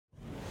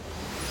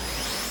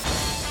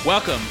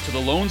Welcome to the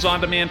Loans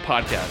on Demand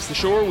podcast, the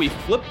show where we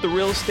flip the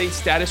real estate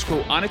status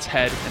quo on its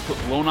head and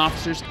put loan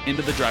officers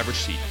into the driver's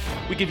seat.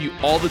 We give you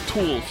all the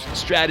tools,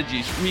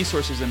 strategies,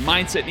 resources, and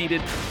mindset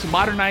needed to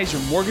modernize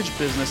your mortgage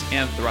business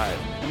and thrive.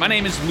 And my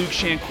name is Luke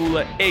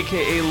Shankula,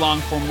 aka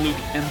Longform Luke,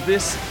 and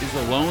this is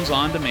the Loans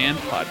on Demand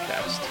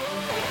podcast.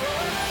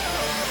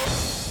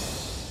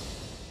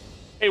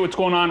 Hey, what's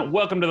going on?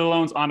 Welcome to the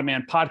Loans on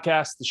Demand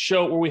podcast, the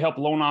show where we help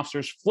loan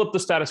officers flip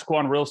the status quo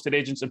on real estate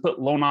agents and put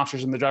loan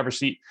officers in the driver's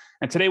seat.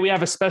 And today we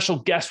have a special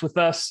guest with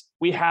us.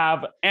 We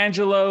have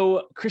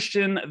Angelo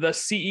Christian, the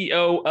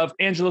CEO of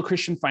Angelo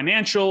Christian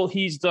Financial.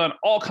 He's done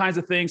all kinds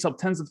of things, helped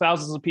tens of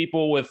thousands of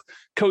people with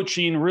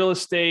coaching, real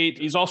estate.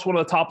 He's also one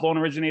of the top loan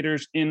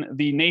originators in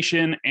the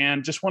nation,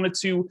 and just wanted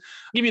to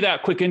give you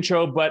that quick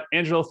intro. But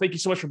Angelo, thank you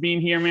so much for being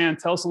here, man.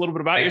 Tell us a little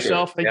bit about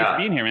yourself. Thank you for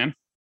being here, man.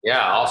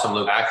 Yeah, awesome,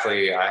 Luke.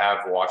 Actually, I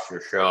have watched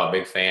your show. I'm a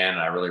big fan.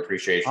 I really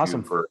appreciate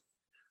you for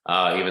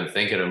even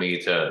thinking of me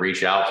to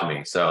reach out to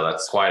me. So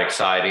that's quite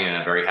exciting, and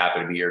I'm very happy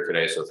to be here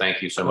today. So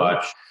thank you so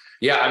much.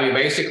 Yeah, I mean,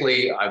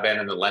 basically, I've been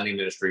in the lending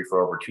industry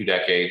for over 2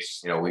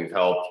 decades. We've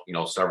helped,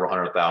 several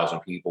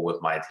 100,000 people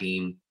with my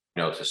team,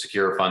 to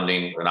secure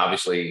funding. And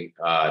obviously,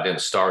 I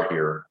didn't start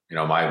here.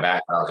 My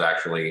background is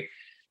actually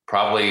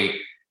probably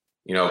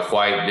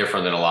quite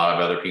different than a lot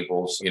of other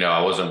people's.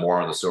 I wasn't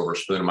born with a silver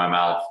spoon in my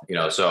mouth,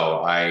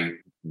 so I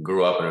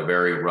grew up in a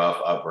very rough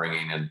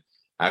upbringing. And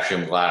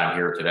actually, I'm glad I'm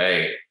here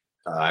today.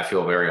 I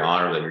feel very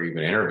honored that you're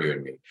even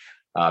interviewing me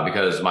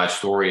because my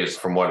story is,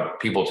 from what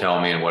people tell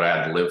me and what I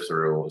had to live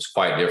through, was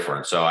quite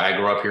different. So I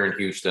grew up here in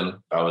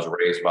Houston. I was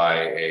raised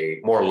by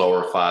a more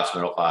lower class,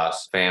 middle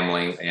class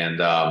family. And,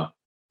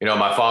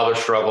 my father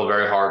struggled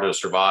very hard to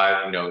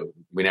survive.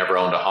 We never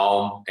owned a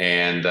home.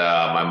 And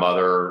my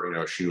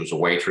mother, she was a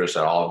waitress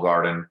at Olive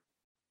Garden.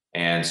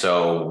 And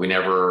so we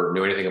never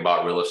knew anything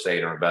about real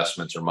estate or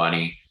investments or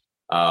money.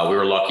 We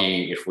were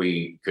lucky if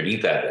we could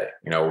eat that day.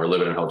 We were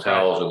living in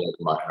hotels, we lived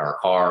in our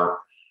car.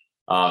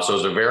 So it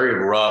was a very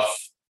rough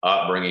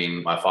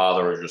upbringing. My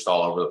father was just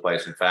all over the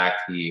place. In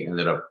fact, he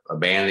ended up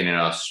abandoning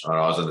us when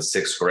I was in the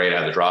 6th grade. I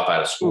had to drop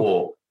out of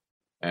school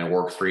and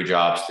work 3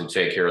 jobs to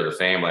take care of the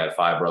family. I had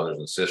 5 brothers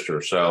and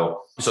sisters.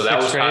 So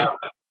that was kind of,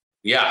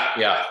 yeah.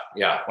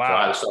 Wow. So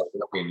I had to start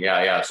working.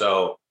 Yeah.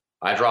 So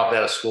I dropped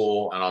out of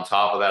school. And on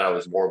top of that, I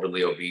was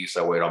morbidly obese.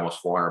 I weighed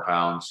almost 400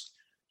 pounds.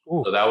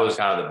 Ooh. So that was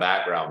kind of the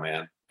background,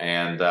 man.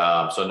 And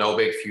so no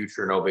big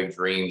future, no big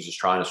dreams, just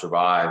trying to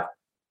survive.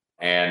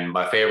 And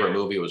my favorite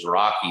movie was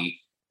Rocky.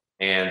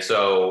 And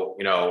so,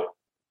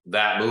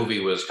 that movie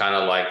was kind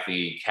of like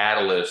the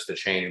catalyst to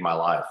change my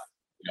life.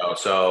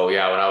 So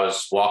yeah, when I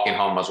was walking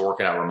home, I was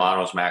working at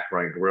Romano's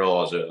Macaroni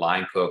Grill as a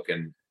line cook,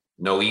 and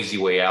No Easy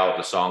Way Out,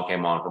 the song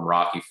came on from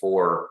Rocky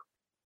IV.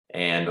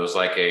 And it was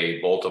like a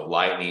bolt of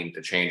lightning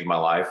to change my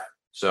life.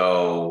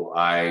 So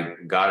I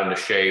got into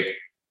shape,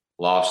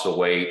 lost the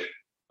weight,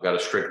 got a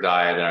strict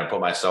diet, and I put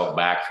myself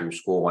back through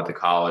school, went to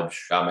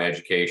college, got my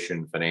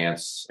education,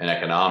 finance and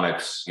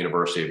economics,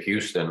 University of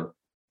Houston.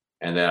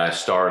 And then I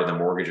started the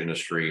mortgage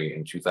industry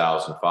in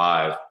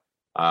 2005.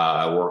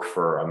 I worked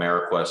for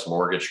Ameriquest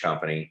Mortgage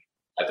Company.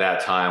 At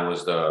that time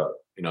was the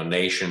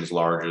nation's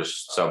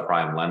largest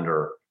subprime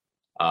lender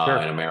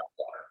in America.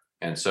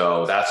 And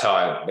so that's how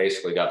I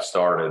basically got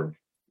started.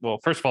 Well,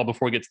 first of all,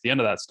 before we get to the end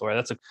of that story,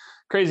 that's a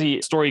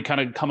crazy story kind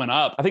of coming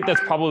up. I think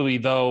that's probably,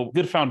 though,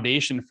 good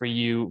foundation for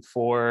you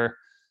for,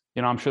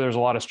 I'm sure there's a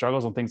lot of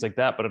struggles and things like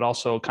that, but it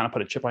also kind of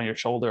put a chip on your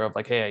shoulder of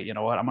like, hey, you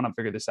know what, I'm going to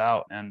figure this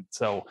out. And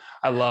so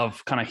I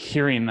love kind of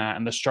hearing that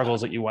and the struggles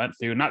that you went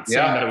through. Not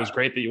saying that it was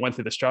great that you went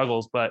through the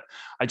struggles, but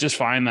I just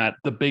find that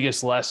the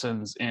biggest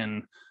lessons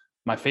in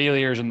my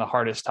failures and the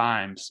hardest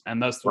times,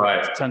 and that's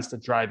what tends to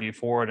drive you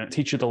forward and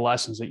teach you the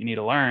lessons that you need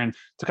to learn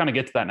to kind of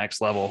get to that next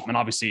level. And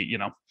obviously, you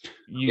don't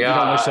wish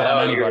that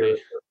on anybody.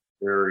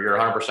 You're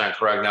 100%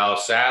 correct. Now,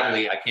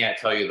 sadly, I can't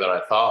tell you that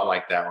I thought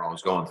like that when I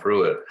was going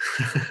through it.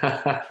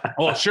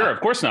 Well, sure. Of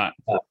course not.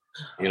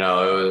 It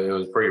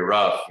was pretty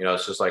rough.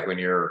 It's just like when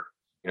you're,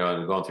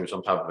 going through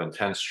some type of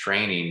intense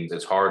training,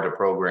 it's hard to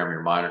program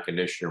your mind or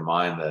condition your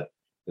mind that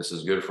this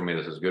is good for me.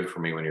 This is good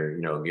for me when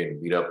you're,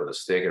 getting beat up with a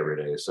stick every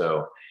day.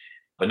 So,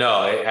 but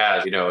no, it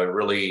has, it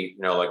really,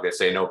 like they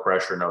say, no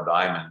pressure, no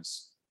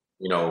diamonds.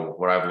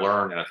 What I've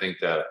learned, and I think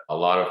that a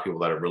lot of people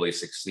that have really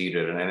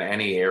succeeded in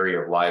any area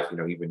of life,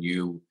 even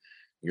you,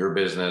 your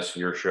business,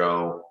 your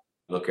show,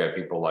 look at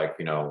people like,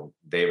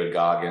 David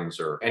Goggins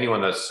or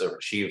anyone that's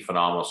achieved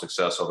phenomenal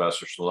success,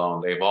 Sylvester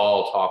Stallone, they've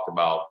all talked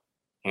about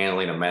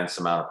handling immense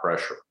amount of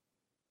pressure.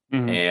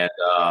 Mm-hmm. And,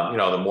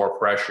 the more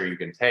pressure you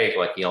can take,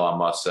 like Elon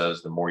Musk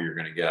says, the more you're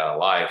going to get out of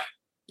life,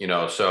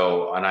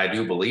 so, and I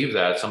do believe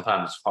that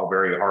sometimes it's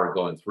very hard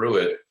going through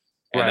it.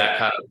 And that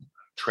kind of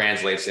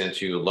translates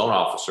into loan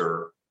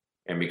officer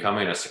and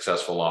becoming a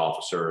successful loan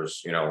officer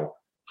is,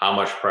 how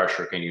much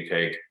pressure can you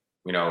take?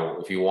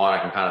 If you want,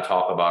 I can kind of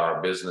talk about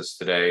our business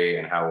today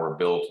and how we're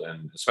built,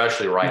 and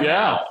especially right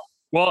now.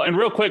 Well, and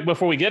real quick,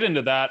 before we get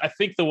into that, I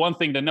think the one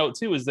thing to note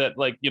too is that,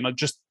 like,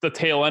 just the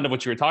tail end of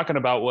what you were talking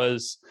about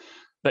was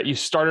that you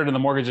started in the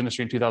mortgage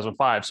industry in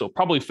 2005. So it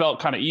probably felt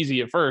kind of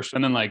easy at first.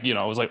 And then like, it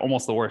was like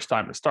almost the worst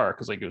time to start.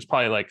 Cause like, it was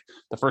probably like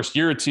the first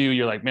year or two,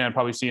 you're like, man,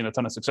 probably seeing a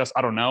ton of success.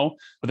 I don't know.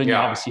 But then you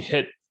obviously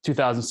hit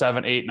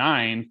 2007, 8,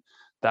 9.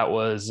 That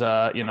was,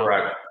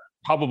 Correct.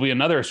 Probably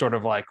another sort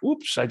of like,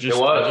 oops, I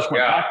just went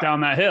back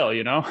down that hill,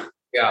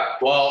 Yeah.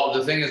 Well,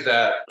 the thing is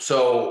that,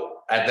 so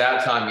at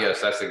that time,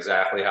 yes, that's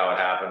exactly how it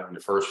happened.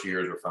 The first few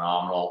years were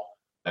phenomenal.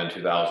 Then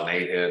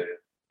 2008 hit.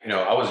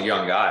 I was a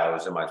young guy. I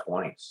was in my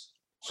 20s.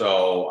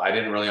 So I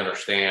didn't really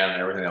understand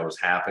everything that was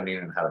happening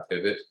and how to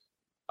pivot.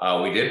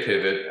 We did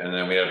pivot, and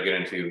then we had to get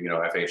into,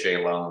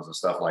 FHA loans and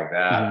stuff like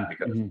that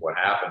because of what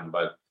happened.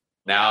 But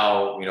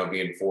now,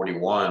 being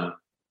 41,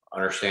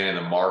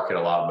 understanding the market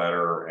a lot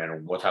better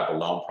and what type of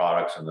loan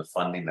products and the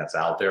funding that's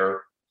out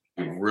there,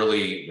 we've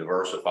really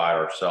diversified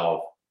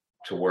ourselves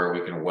to where we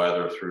can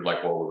weather through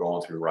like what we're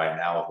going through right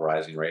now with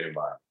rising rate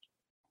environment.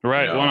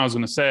 Right. Well, I was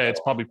going to say,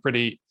 it's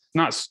probably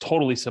not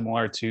totally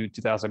similar to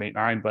 2008,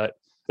 9, but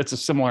it's a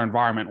similar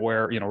environment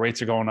where,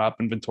 rates are going up,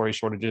 inventory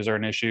shortages are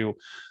an issue,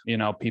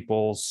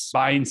 people's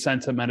buying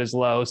sentiment is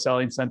low,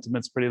 selling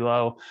sentiment's pretty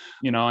low,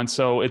 and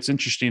so it's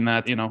interesting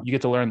that, you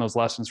get to learn those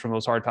lessons from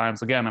those hard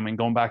times. Again, I mean,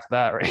 going back to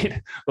that,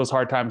 right? Those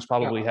hard times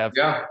probably have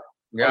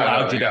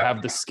allowed you to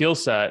have the skill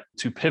set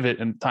to pivot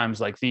in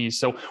times like these.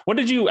 So when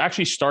did you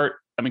actually start?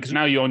 I mean, because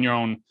now you own your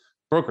own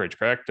brokerage,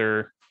 correct?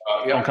 Or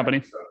own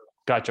company?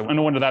 Gotcha.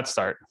 When did that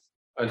start?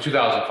 In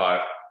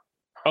 2005.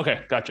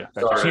 Okay, gotcha.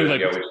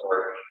 Started,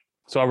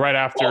 So right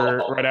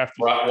after,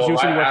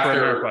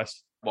 AmeriQuest.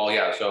 Well,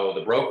 yeah. So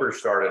the broker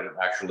started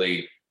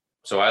actually.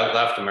 So I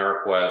left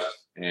AmeriQuest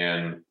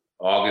in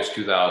August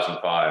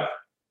 2005,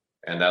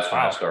 and that's when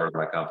I started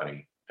my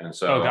company. And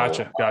so,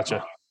 gotcha.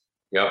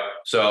 Yep.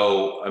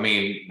 So I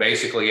mean,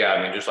 basically,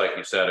 just like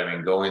you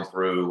said, going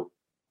through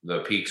the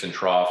peaks and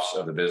troughs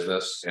of the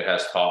business, it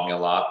has taught me a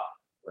lot.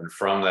 And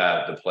from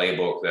that, the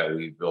playbook that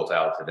we built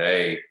out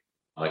today,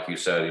 like you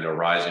said,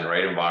 rising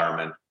rate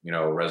environment,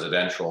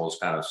 residential is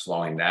kind of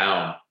slowing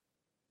down,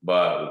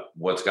 but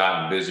what's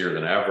gotten busier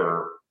than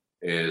ever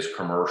is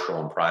commercial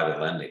and private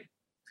lending.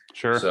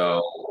 Sure.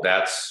 So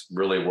that's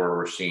really where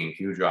we're seeing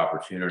huge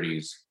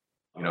opportunities,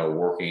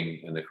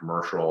 working in the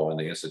commercial and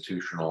the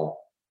institutional,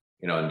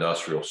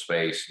 industrial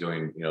space,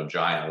 doing,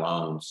 giant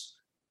loans.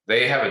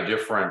 They have a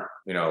different,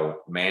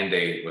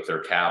 mandate with their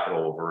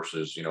capital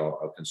versus,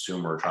 a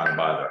consumer trying to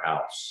buy their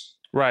house.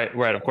 Right.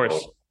 Of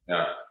course.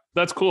 Yeah.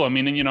 That's cool. I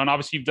mean, and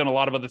obviously you've done a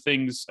lot of other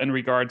things in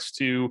regards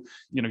to,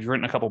 you've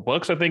written a couple of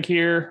books, I think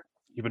here.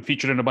 You've been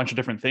featured in a bunch of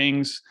different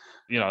things.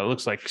 It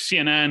looks like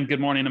CNN,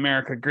 Good Morning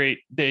America, Great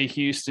Day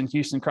Houston,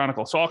 Houston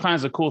Chronicle. So all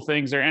kinds of cool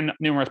things there, and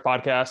numerous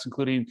podcasts,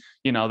 including,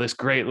 this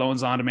great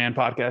Loans on Demand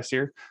podcast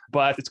here.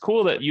 But it's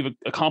cool that you've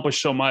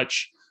accomplished so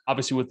much,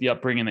 obviously with the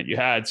upbringing that you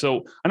had.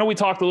 So I know we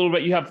talked a little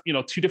bit, you have,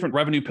 2 different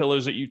revenue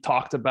pillars that you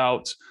talked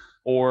about,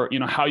 or,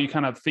 how you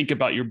kind of think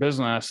about your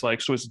business.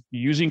 Like, so is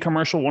using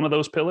commercial one of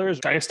those pillars?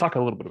 I guess talk a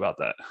little bit about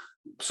that.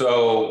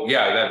 So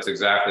yeah, that's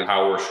exactly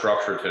how we're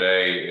structured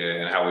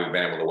today and how we've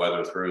been able to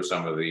weather through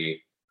some of the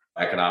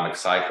economic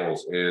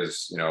cycles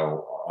is,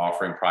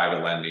 offering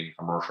private lending,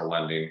 commercial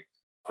lending.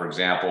 For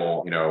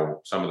example,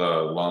 some of the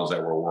loans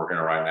that we're working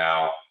on right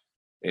now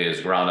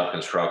is ground up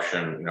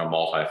construction,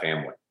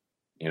 multifamily.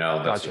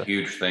 That's a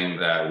huge thing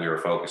that we are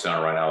focusing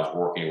on right now, is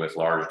working with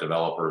large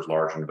developers,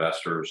 large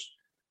investors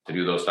to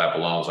do those type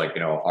of loans, like,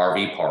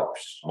 RV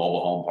parks,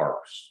 mobile home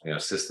parks,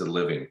 assisted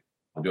living.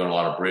 I'm doing a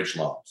lot of bridge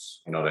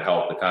loans, to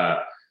help to kind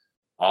of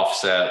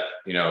offset,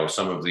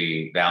 some of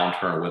the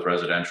downturn with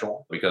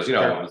residential, because,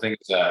 the thing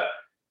is that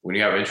when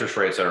you have interest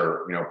rates that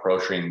are,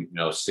 approaching,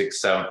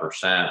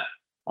 6-7%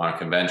 on a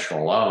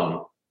conventional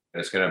loan,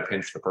 it's going to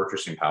pinch the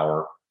purchasing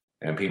power,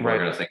 and people are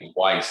going to think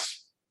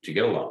twice to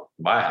get a loan,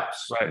 buy a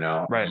house. Right.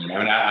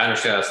 I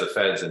understand that's the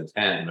Fed's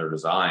intent and their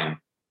design,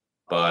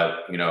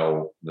 but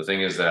the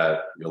thing is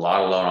that a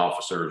lot of loan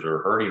officers are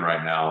hurting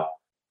right now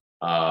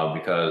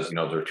because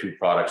they're too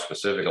product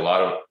specific. A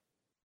lot of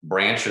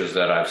branches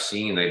that I've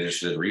seen, they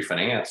just did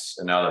refinance,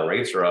 and now that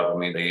rates are up,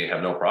 they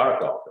have no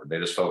product offer. They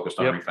just focused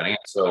on refinance.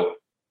 So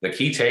the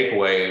key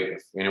takeaway,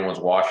 if anyone's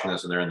watching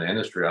this and they're in the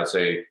industry, I'd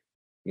say,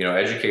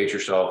 educate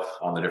yourself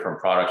on the different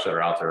products that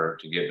are out there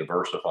to get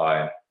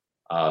diversified,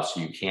 so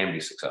you can be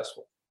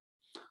successful.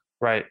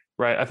 Right.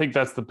 I think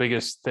that's the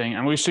biggest thing.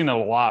 And we've seen it a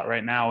lot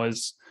right now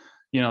is,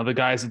 the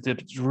guys that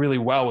did really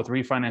well with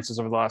refinances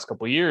over the last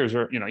couple of years,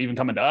 or, even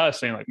coming to us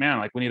saying like, man,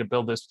 like we need to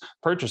build this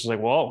purchase. It's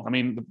like, well,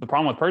 the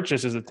problem with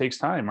purchase is it takes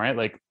time, right?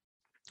 Like,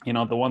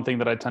 the one thing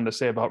that I tend to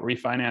say about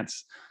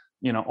refinance,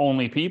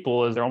 only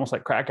people is they're almost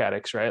like crack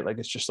addicts, right? Like,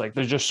 it's just like,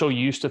 they're just so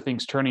used to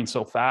things turning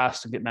so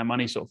fast and getting that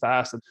money so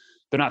fast that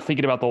they're not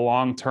thinking about the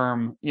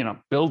long-term,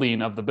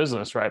 building of the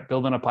business, right?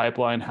 Building a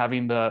pipeline,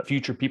 having the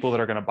future people that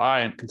are going to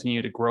buy and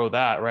continue to grow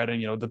that, right?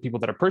 And, the people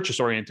that are purchase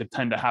oriented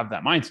tend to have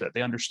that mindset.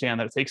 They understand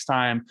that it takes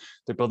time.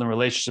 They're building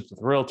relationships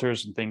with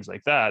realtors and things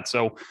like that.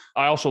 So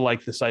I also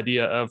like this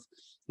idea of,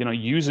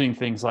 using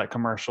things like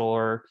commercial,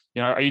 or,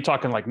 are you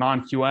talking like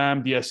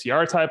non-QM,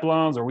 DSCR type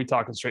loans, or are we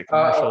talking straight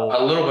commercial?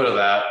 A little bit of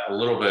that, a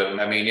little bit.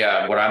 I mean,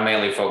 yeah, what I'm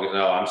mainly focused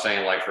on, I'm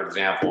saying like, for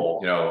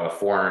example, a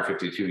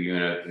 452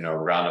 unit,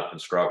 ground up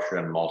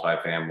construction,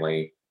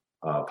 multifamily,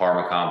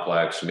 apartment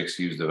complex, mixed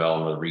use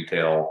development,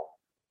 retail,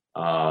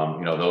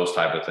 those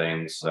type of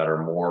things that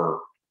are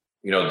more,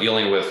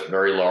 dealing with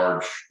very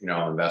large,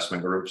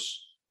 investment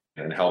groups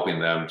and helping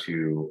them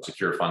to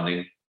secure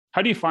funding.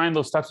 How do you find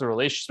those types of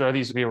relationships? Are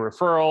these via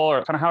referral,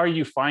 or kind of how are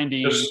you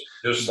finding?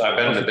 Just I've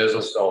been in the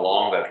business so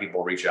long that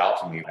people reach out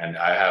to me, and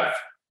I have,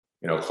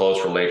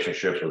 close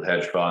relationships with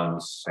hedge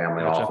funds,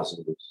 family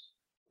offices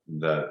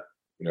that,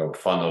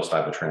 fund those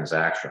type of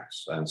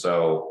transactions. And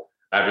so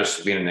I've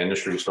just been in the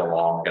industry so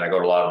long, and I go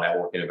to a lot of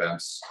networking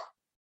events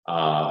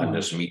and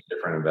just meet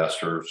different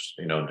investors,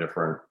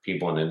 different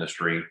people in the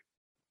industry.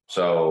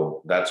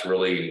 So that's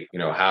really,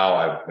 how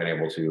I've been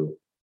able to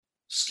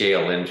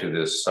scale into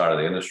this side of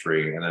the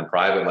industry. And then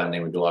private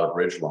lending, we do a lot of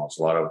bridge loans.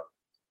 A lot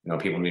of,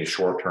 people need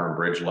short-term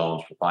bridge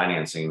loans for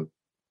financing.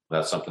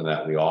 That's something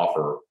that we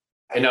offer.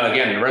 And now,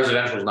 again,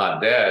 residential is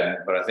not dead,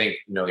 but I think,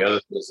 the other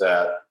thing is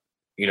that,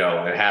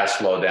 it has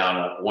slowed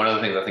down. One of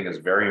the things I think is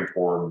very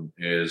important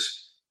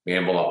is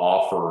being able to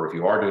offer, if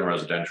you are doing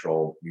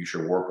residential, you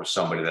should work with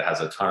somebody that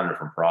has a ton of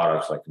different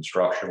products like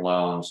construction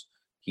loans,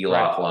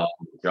 HELOC loans,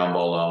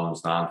 jumbo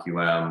loans,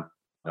 non-QM,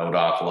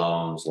 no-doc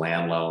loans,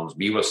 land loans.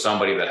 Be with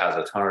somebody that has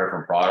a ton of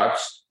different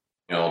products.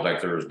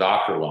 Like there's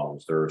doctor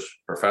loans, there's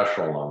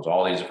professional loans,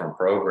 all these different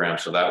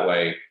programs. So that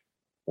way,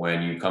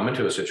 when you come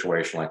into a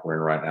situation like we're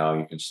in right now,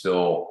 you can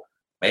still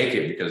make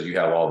it because you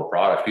have all the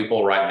products.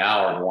 People right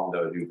now are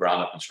wanting to do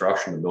ground up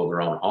construction to build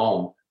their own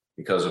home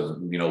because of,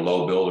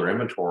 low builder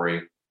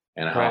inventory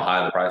and how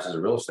high the prices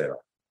of real estate are.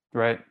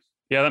 Right.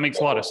 Yeah, that makes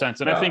a lot of sense.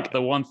 And I think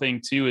the one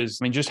thing too is,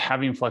 just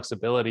having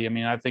flexibility.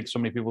 I think so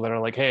many people that are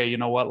like, hey, you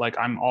know what? Like,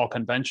 I'm all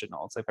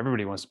conventional. It's like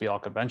everybody wants to be all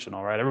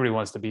conventional, right? Everybody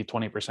wants to be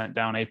 20%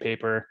 down A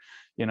paper,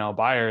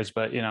 buyers.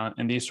 But,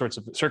 in these sorts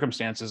of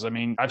circumstances,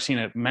 I've seen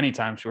it many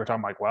times. We were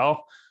talking like,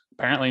 well,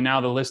 apparently now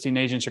the listing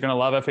agents are going to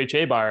love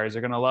FHA buyers.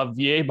 They're going to love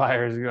VA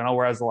buyers,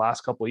 whereas the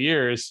last couple of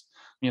years,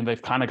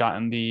 they've kind of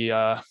gotten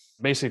the,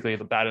 basically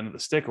the bad end of the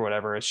stick or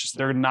whatever. It's just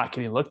they're not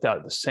getting looked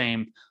at the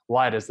same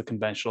light as the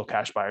conventional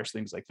cash buyers,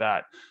 things like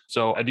that.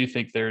 So I do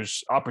think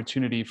there's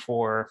opportunity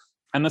for,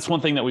 and that's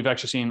one thing that we've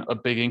actually seen a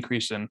big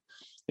increase in,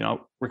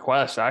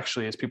 requests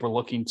actually, is people are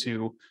looking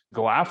to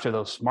go after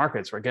those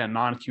markets, or again,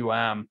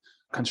 non-QM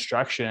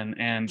construction.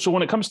 And so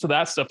when it comes to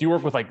that stuff, do you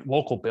work with like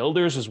local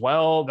builders as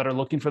well that are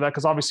looking for that?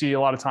 Because obviously a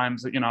lot of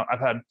times, I've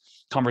had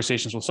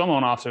conversations with some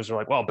loan officers who are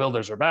like, well,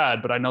 builders are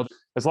bad, but I know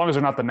as long as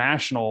they're not the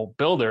national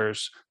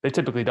builders, they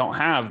typically don't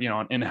have,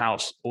 an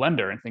in-house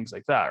lender and things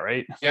like that,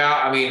 right?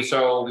 Yeah,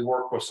 so we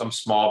work with some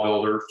small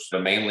builders,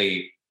 but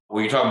mainly,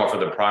 were you talking about for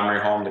the primary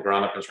home, the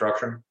ground up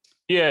construction?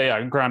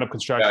 Yeah. Ground up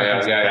construction.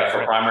 Yeah.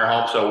 For primary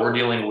home. So we're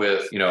dealing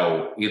with,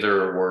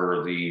 either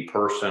we're the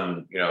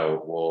person,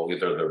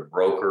 either the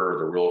broker or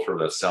the realtor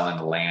that's selling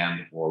the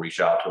land will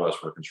reach out to us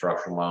for a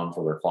construction loan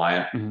for their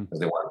client because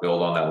they want to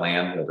build on that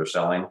land that they're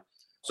selling.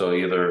 So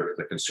either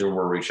the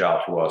consumer reach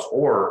out to us,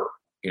 or,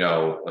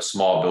 a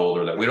small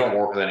builder that we don't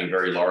work with any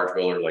very large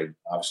builders, like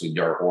obviously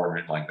D.R. Horton or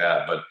anything like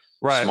that, but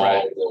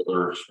small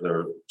builders,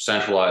 they're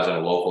centralized in a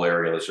local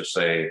area. Let's just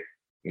say,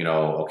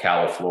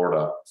 Ocala,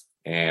 Florida,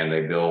 and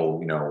they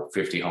build,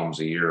 50 homes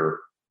a year.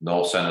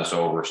 They'll send us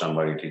over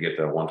somebody to get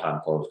the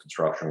one-time closed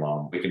construction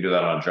loan. We can do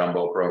that on a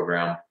jumbo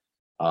program,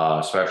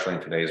 especially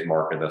in today's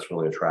market. That's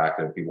really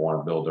attractive. People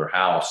want to build their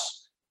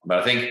house. But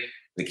I think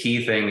the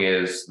key thing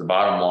is, the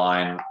bottom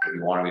line, if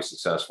you want to be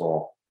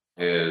successful,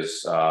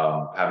 is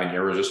having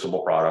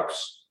irresistible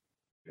products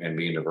and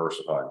being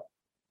diversified.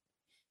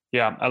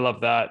 Yeah, I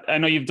love that. I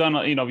know you've done,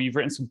 you've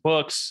written some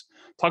books.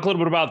 Talk a little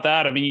bit about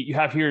that. You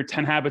have here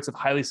 10 habits of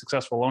highly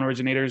successful loan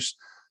originators.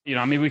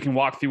 Maybe we can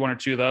walk through one or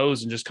two of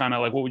those and just kind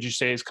of like, what would you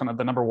say is kind of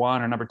the number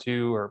one or number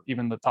two, or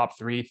even the top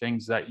three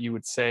things that you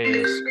would say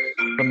is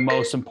the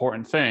most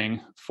important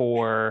thing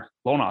for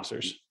loan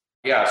officers?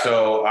 Yeah.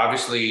 So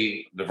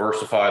obviously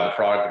diversify, the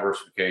product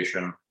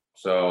diversification.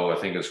 So I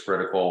think it's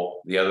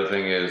critical. The other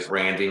thing is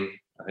branding.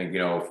 I think,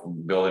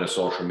 building a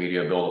social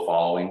media, build a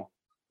following,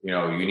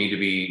 you need to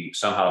be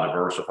somehow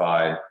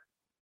diversified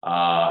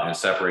and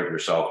separate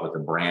yourself with the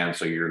brand.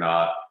 So you're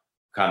not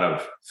kind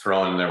of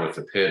thrown in there with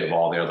the pit of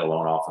all the other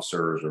loan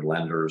officers or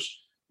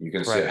lenders. You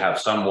can have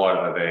somewhat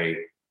of a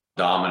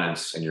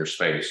dominance in your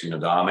space.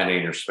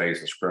 Dominating your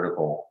space is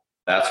critical.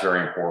 That's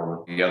very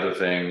important. The other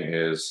thing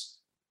is,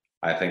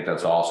 I think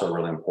that's also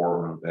really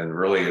important. And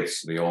really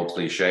it's the old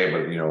cliche,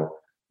 but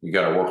you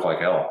got to work like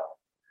hell.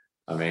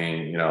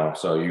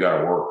 So you got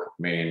to work.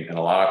 And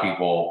a lot of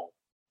people,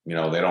 they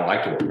don't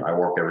like to work. I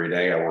work every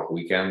day. I work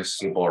weekends.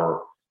 People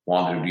are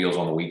want to do deals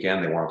on the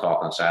weekend. They want to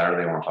talk on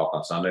Saturday. They want to talk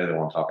on Sunday. They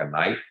want to talk at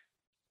night.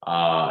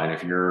 And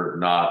if you're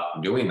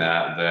not doing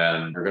that,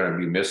 then you're going to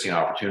be missing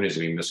opportunities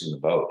to be missing the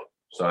boat.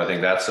 So I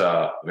think that's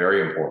a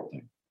very important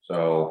thing.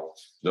 So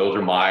those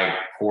are my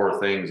core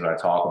things that I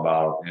talk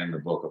about in the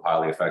book of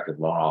Highly Effective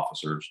Loan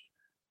Officers.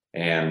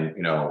 And,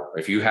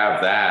 if you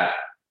have that,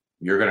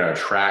 you're going to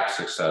attract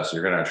success.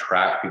 You're going to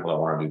attract people that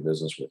want to do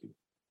business with you.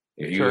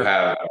 If you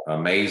have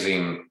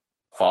amazing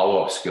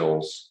follow-up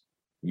skills,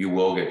 you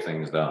will get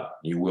things done.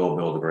 You will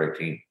build a great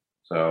team.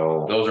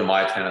 So those are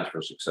my tenets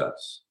for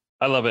success.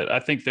 I love it. I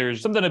think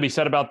there's something to be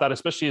said about that,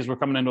 especially as we're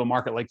coming into a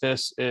market like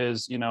this,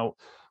 is,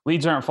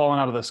 leads aren't falling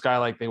out of the sky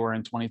like they were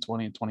in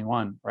 2020 and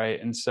 21,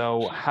 right? And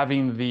so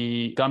having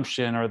the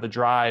gumption or the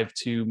drive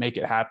to make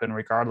it happen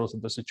regardless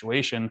of the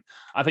situation,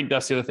 I think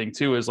that's the other thing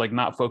too, is like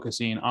not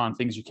focusing on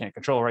things you can't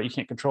control, right? You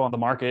can't control the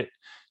market.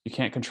 You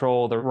can't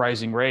control the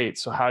rising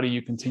rates. So how do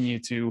you continue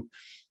to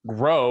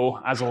grow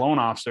as a loan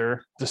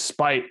officer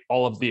despite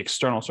all of the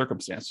external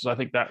circumstances? I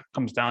think that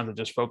comes down to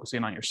just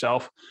focusing on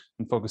yourself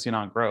and focusing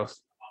on growth.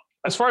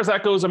 As far as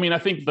that goes, I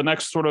think the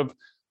next sort of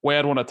way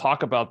I'd want to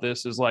talk about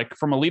this is like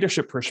from a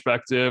leadership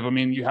perspective.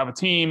 You have a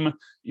team,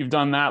 you've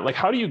done that. Like,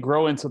 how do you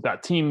grow into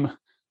that team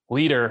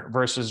leader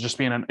versus just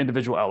being an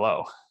individual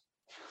LO?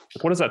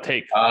 Like, what does that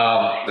take?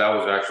 That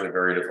was actually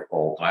very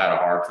difficult. I had a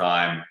hard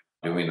time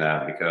doing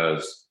that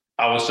because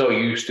I was so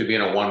used to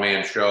being a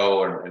one-man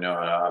show, and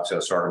obviously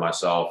I started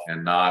myself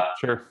and not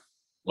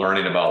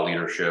learning about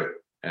leadership.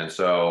 And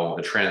so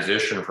the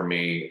transition for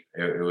me,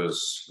 it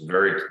was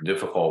very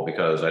difficult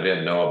because I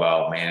didn't know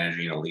about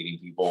managing and leading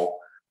people.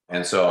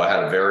 And so I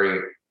had a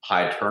very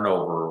high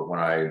turnover when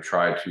I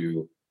tried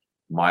to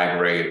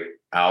migrate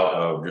out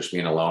of just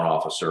being a loan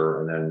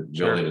officer and then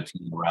building a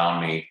team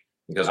around me,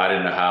 because I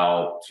didn't know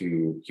how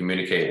to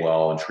communicate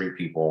well and treat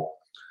people.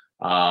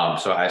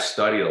 So I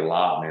studied a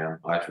lot, man.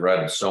 I've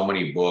read so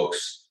many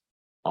books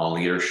on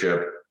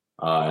leadership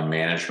and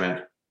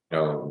management.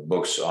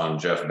 Books on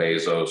Jeff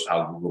Bezos,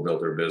 how Google built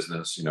their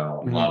business,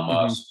 Elon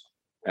Musk.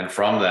 And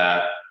from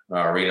that,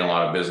 reading a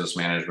lot of business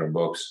management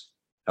books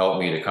helped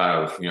me to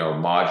kind of,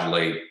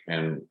 modulate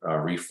and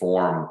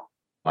reform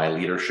my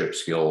leadership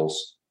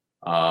skills.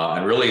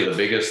 And really the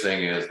biggest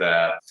thing is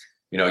that,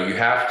 you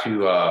have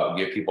to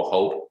give people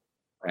hope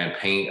and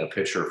paint a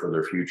picture for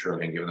their future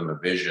and give them a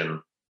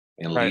vision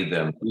and lead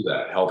them through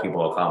that, help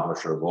people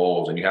accomplish their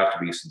goals. And you have to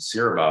be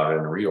sincere about it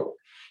and real.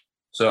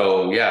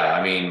 So,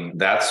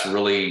 that's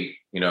really,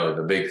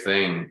 the big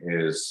thing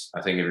is,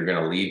 I think if you're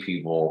going to lead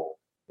people,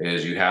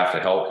 is you have to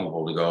help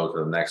people to go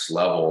to the next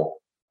level,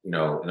 in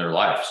their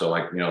life. So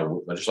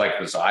just like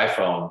this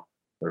iPhone,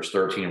 there's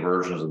 13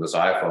 versions of this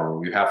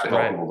iPhone. You have to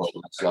help people go to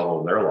the next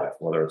level of their life,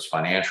 whether it's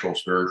financial,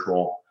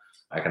 spiritual,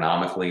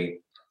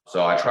 economically.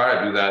 So I try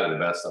to do that the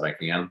best that I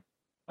can.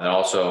 And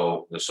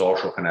also the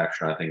social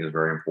connection, I think, is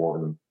very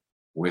important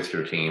with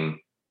your team.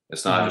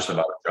 It's not just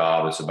about a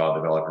job, it's about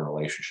developing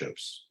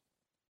relationships.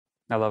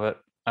 I love it.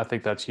 I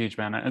think that's huge,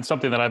 man. And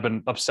something that I've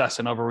been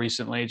obsessing over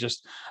recently,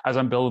 just as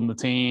I'm building the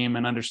team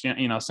and understand,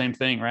 same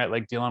thing, right?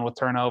 Like dealing with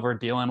turnover,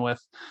 dealing with,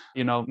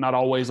 not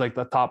always like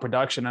the top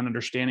production, and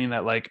understanding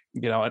that, like,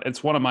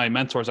 it's one of my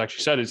mentors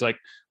actually said, is like,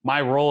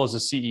 my role as a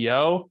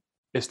CEO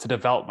is to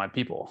develop my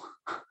people.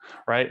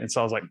 Right. And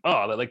so I was like,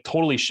 oh, that like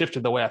totally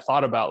shifted the way I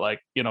thought about like,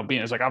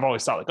 being, it's like, I've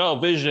always thought like, oh,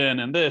 vision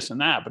and this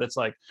and that, but it's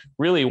like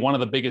really one of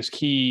the biggest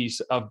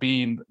keys of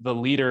being the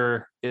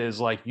leader is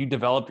like, you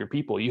develop your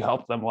people, you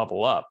help them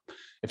level up.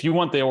 If you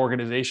want the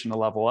organization to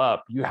level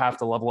up, you have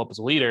to level up as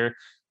a leader,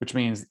 which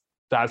means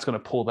that's going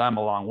to pull them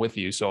along with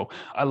you. So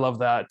I love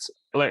that.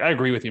 Like, I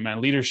agree with you,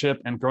 man.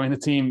 Leadership and growing the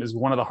team is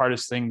one of the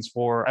hardest things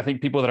for, I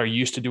think, people that are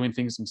used to doing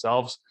things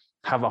themselves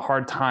have a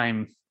hard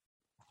time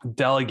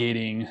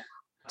delegating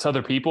to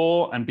other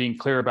people and being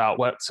clear about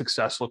what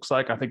success looks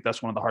like. I think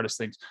that's one of the hardest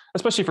things,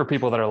 especially for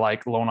people that are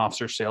like loan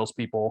officer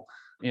salespeople.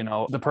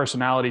 The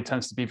personality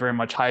tends to be very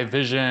much high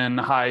vision,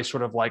 high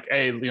sort of like,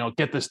 hey,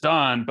 get this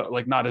done, but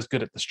like not as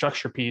good at the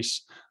structure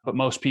piece. But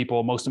most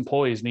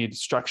employees need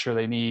structure.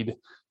 They need,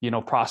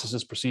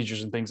 processes,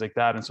 procedures, and things like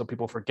that. And so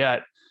people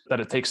forget that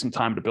it takes some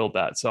time to build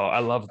that. So I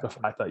love the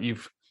fact that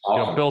you've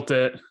built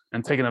it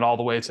and taken it all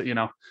the way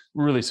to,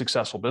 really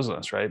successful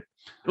business, right?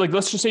 Like,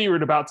 let's just say you were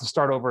about to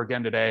start over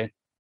again today.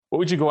 What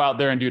would you go out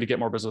there and do to get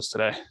more business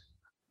today?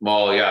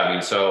 Well, yeah,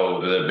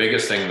 so the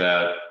biggest thing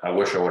that I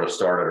wish I would have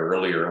started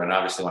earlier, and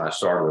obviously when I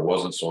started, it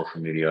wasn't social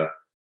media,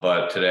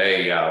 but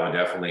today, I would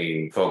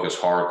definitely focus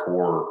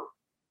hardcore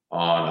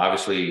on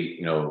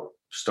obviously,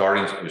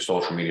 starting your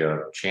social media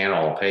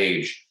channel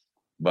page.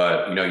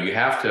 But, you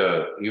have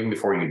to, even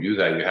before you do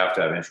that, you have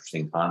to have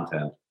interesting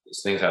content.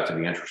 These things have to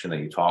be interesting that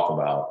you talk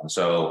about. And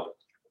so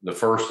the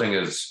first thing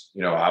is,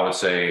 I would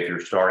say if you're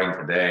starting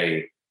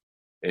today,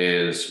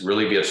 is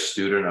really be a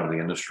student of the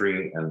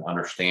industry and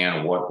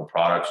understand what the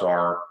products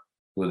are,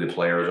 who the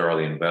players are,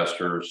 the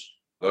investors.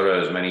 Go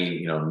to as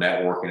many,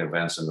 networking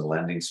events in the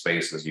lending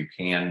space as you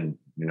can,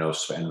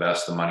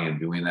 invest the money in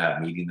doing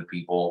that, meeting the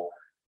people,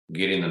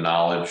 getting the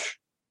knowledge,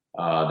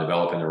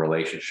 developing the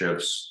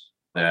relationships.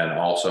 And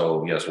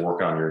also, yes,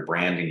 work on your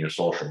branding, your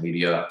social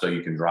media, so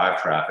you can drive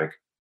traffic,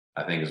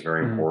 I think is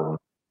very important.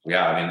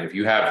 Yeah, if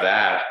you have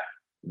that,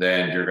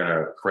 then you're going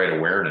to create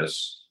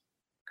awareness,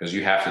 because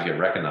you have to get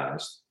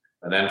recognized.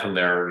 And then from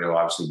there,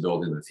 obviously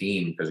building the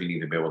team, because you need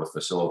to be able to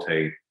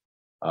facilitate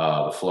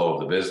the flow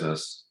of the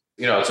business.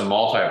 it's a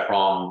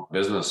multi-pronged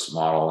business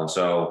model. And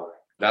so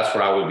that's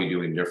what I would be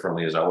doing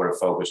differently is I would have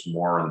focused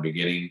more in the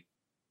beginning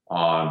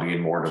on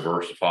being more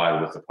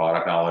diversified with the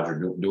product knowledge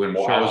or doing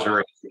more. Sure. I was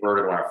very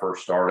introverted when I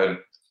first started.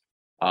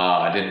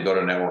 I didn't go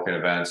to networking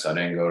events. I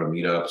didn't go to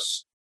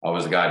meetups. I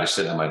was the guy just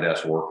sitting at my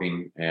desk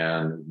working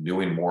and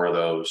doing more of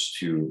those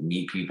to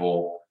meet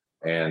people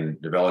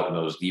and developing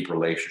those deep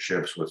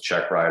relationships with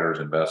check writers,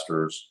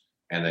 investors.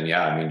 And then,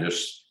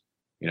 just,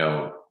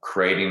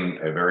 creating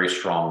a very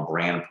strong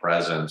brand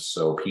presence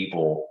so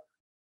people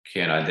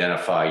can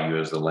identify you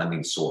as the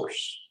lending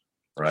source,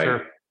 right?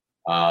 Sure.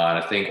 And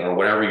I think, or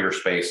whatever your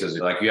space is,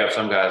 like you have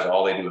some guys,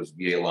 all they do is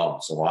VA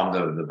loans. So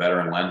I'm the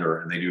veteran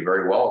lender and they do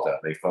very well at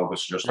that. They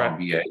focus just on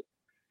VA,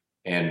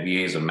 and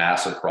VA is a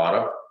massive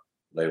product.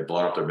 They've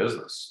blown up their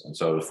business. And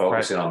so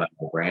focusing on that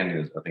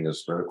branding, I think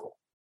is critical.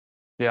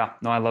 Yeah,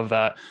 no, I love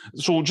that.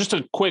 So just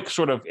a quick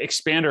sort of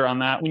expander on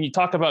that. When you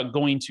talk about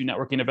going to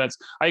networking events,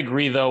 I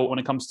agree though, when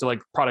it comes to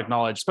like product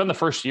knowledge, spend the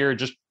first year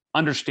just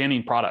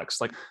understanding products.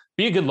 Like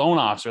be a good loan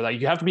officer. Like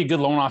you have to be a good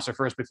loan officer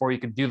first before you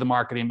can do the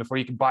marketing, before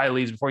you can buy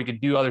leads, before you can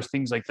do other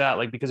things like that.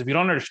 Like, because if you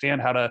don't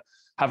understand how to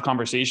have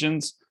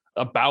conversations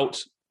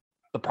about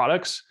the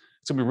products,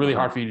 it's gonna be really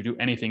hard for you to do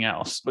anything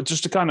else. But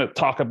just to kind of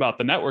talk about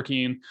the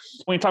networking,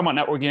 when you talk about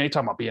networking, are you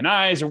talking about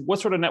BNIs, or what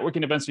sort of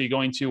networking events are you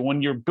going to?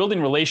 When you're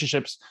building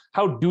relationships,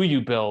 how do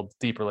you build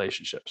deep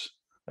relationships?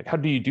 Like, how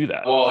do you do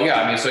that? Well,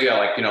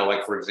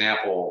 like for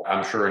example,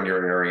 I'm sure in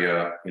your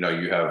area,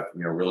 you have,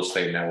 real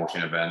estate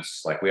networking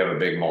events. Like we have a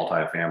big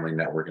multifamily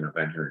networking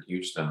event here in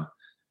Houston,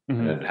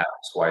 and it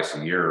happens twice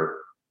a year.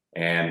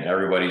 And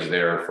everybody's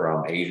there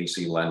from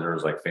agency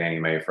lenders like Fannie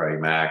Mae, Freddie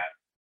Mac,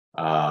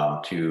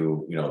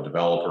 to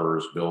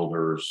developers,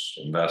 builders,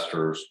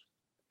 investors,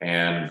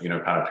 and kind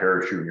of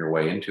parachuting your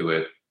way into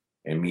it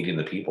and meeting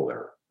the people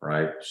there,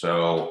 right?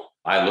 So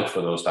I look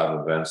for those type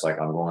of events. Like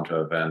I'm going to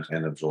an event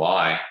end of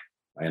July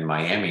in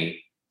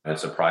Miami.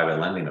 It's a private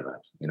lending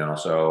event,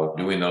 so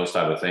doing those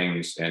type of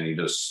things, and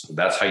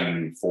that's how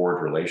you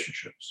forge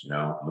relationships.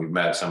 We've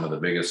met some of the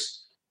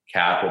biggest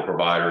capital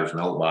providers,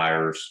 note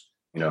buyers,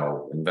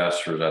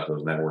 investors at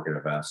those networking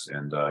events,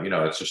 and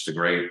it's just a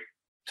great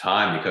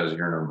time because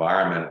you're in an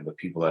environment with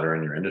people that are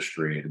in your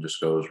industry. It just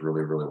goes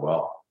really, really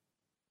well.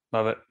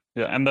 Love it.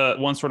 Yeah. And the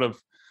one sort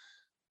of,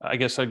 I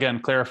guess,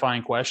 again,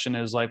 clarifying question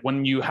is like,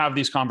 when you have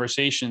these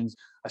conversations,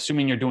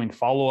 assuming you're doing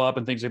follow-up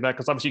and things like that,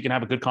 because obviously you can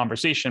have a good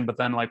conversation, but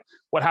then like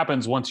what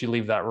happens once you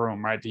leave that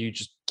room, right? Do you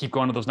just keep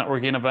going to those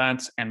networking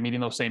events and meeting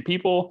those same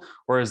people?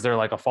 Or is there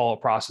like a follow-up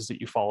process that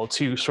you follow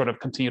to sort of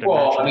continue to?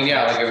 Well, I mean,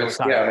 if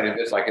it's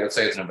like, let's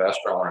say it's an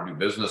investor I want to do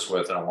business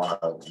with and I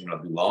want to, do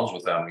loans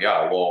with them.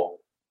 Yeah, well,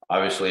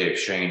 obviously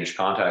exchange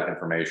contact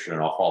information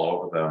and I'll follow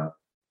up with them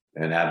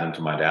and add them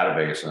to my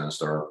database and then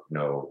start,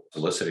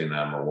 soliciting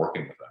them or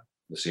working with them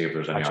to see if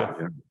there's any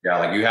opportunity. Yeah,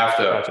 like you have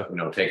to,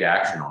 take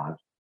action on it.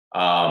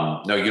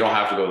 No, you don't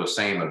have to go to the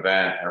same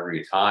event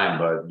every time,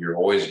 but you're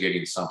always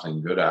getting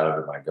something good out of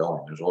it by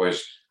going. There's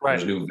always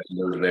there's new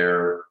vendors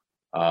there,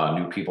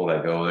 new people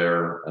that go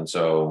there. And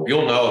so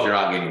you'll know if you're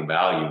not getting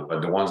value,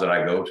 but the ones that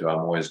I go to,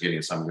 I'm always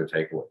getting some good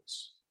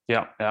takeaways.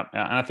 Yeah. And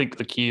I think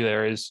the key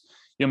there is,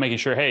 making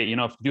sure, hey, if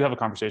you do have a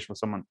conversation with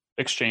someone,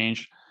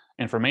 exchange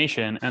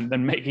information, and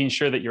then making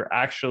sure that you're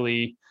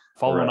actually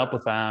following up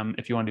with them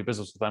if you want to do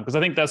business with them. Because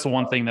I think that's the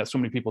one thing that so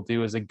many people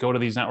do is they go to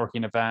these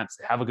networking events,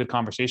 they have a good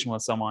conversation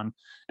with someone,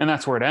 and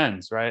that's where it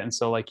ends, right? And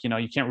so like,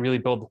 you can't really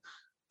build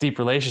deep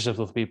relationships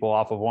with people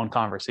off of one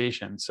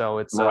conversation. So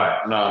it's right.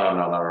 No,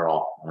 not at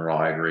all. Not at all.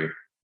 I agree.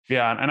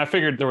 Yeah. And I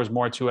figured there was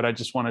more to it. I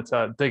just wanted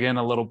to dig in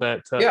a little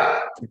bit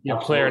to give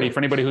clarity for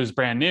anybody who's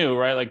brand new,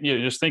 right? Like you're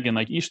just thinking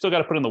like, you still got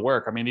to put in the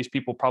work. I mean, these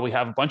people probably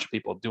have a bunch of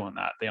people doing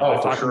that. They're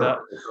talking to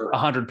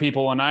 100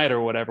 people a night or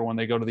whatever when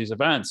they go to these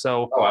events.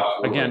 So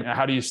again,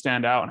 how do you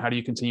stand out and how do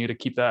you continue to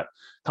keep that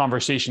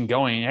conversation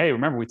going? Hey,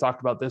 remember we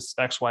talked about this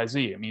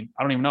XYZ. I mean,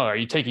 I don't even know. Are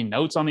you taking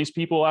notes on these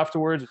people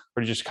afterwards or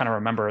do you just kind of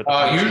remember it?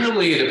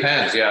 Usually it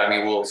depends. Yeah. I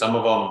mean, well, some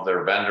of them,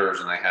 they're vendors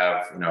and they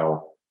have,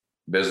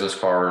 business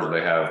cards, they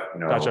have,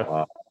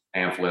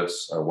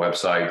 pamphlets,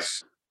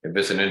 websites. If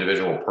it's an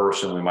individual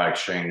person, we might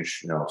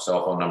exchange,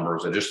 cell phone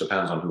numbers. It just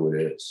depends on who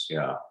it is.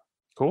 Yeah.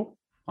 Cool.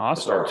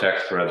 Awesome. Start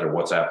text threads or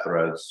WhatsApp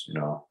threads,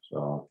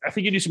 so. I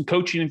think you do some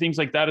coaching and things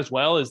like that as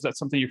well. Is that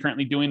something you're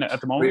currently doing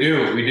at the moment? We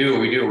do.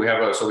 We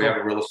have a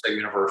real estate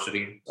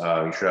university.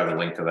 You should have a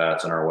link to that.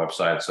 It's on our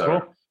website.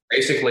 So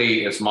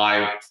basically it's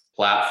my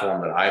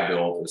platform that I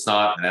built. It's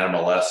not an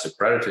MLS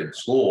accredited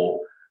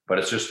school, but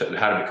it's just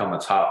how to become a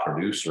top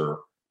producer.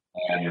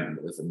 And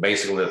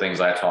basically the things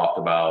I talked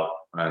about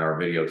in our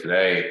video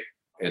today,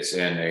 it's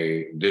in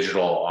a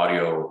digital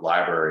audio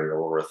library of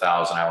over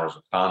 1,000 hours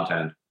of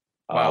content,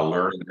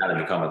 learning how to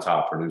become a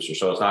top producer.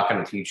 So it's not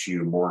going to teach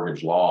you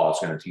mortgage law. It's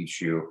going to teach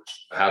you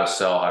how to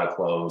sell, how to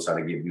close, how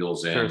to get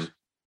deals in,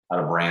 how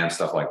to brand,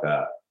 stuff like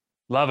that.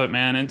 Love it,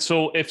 man. And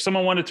so if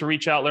someone wanted to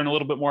reach out, learn a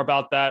little bit more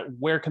about that,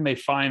 where can they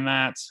find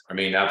that? I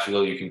mean,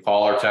 absolutely. You can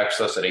call or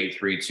text us at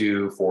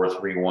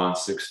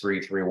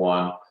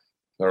 832-431-6331.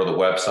 Go to the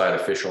website,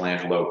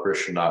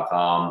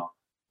 officialangelochristian.com.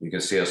 You can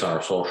see us on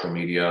our social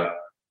media,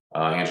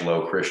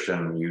 Angelo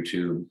Christian,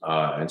 YouTube,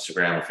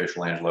 Instagram,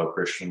 official Angelo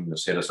Christian.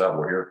 Just hit us up.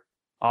 We're here.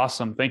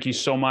 Awesome. Thank you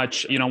so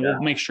much.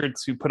 We'll make sure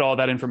to put all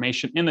that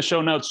information in the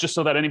show notes just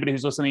so that anybody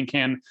who's listening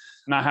can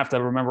not have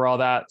to remember all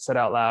that said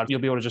out loud.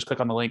 You'll be able to just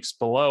click on the links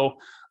below.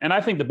 And I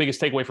think the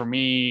biggest takeaway for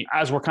me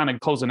as we're kind of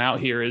closing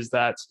out here is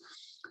that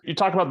you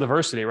talk about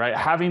diversity, right?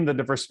 Having the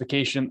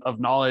diversification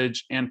of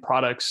knowledge and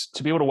products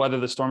to be able to weather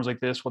the storms like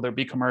this, whether it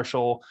be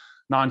commercial,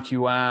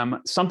 non-QM,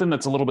 something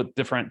that's a little bit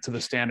different to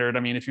the standard. I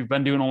mean, if you've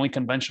been doing only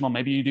conventional,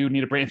 maybe you do need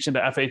to branch into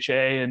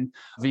FHA and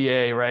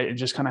VA, right? And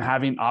just kind of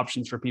having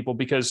options for people,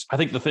 because I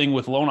think the thing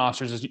with loan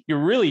officers is you're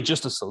really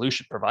just a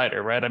solution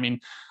provider, right? I mean, at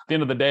the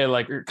end of the day,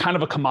 like you're kind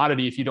of a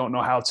commodity if you don't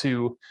know how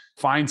to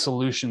find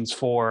solutions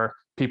for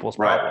people's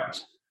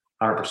problems.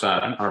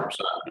 100%.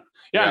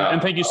 Yeah.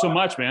 And thank you so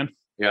much, man.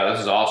 Yeah, this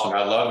is awesome.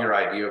 I love your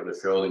idea of the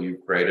show that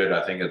you've created.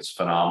 I think it's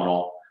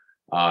phenomenal.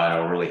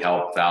 It'll really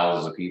help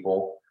thousands of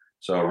people.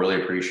 So I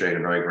really appreciate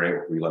it. Very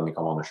grateful for you letting me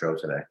come on the show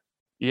today.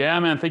 Yeah,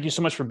 man. Thank you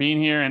so much for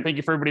being here. And thank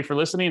you for everybody for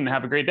listening, and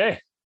have a great day.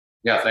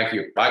 Yeah, thank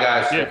you. Bye,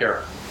 guys. Take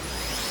care.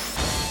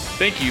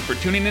 Thank you for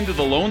tuning into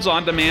the Loans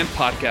on Demand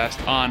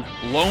podcast on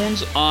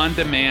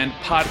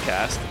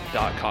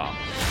loansondemandpodcast.com.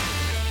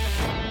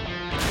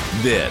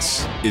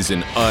 This is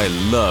an I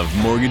Love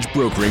Mortgage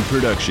Brokering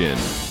production.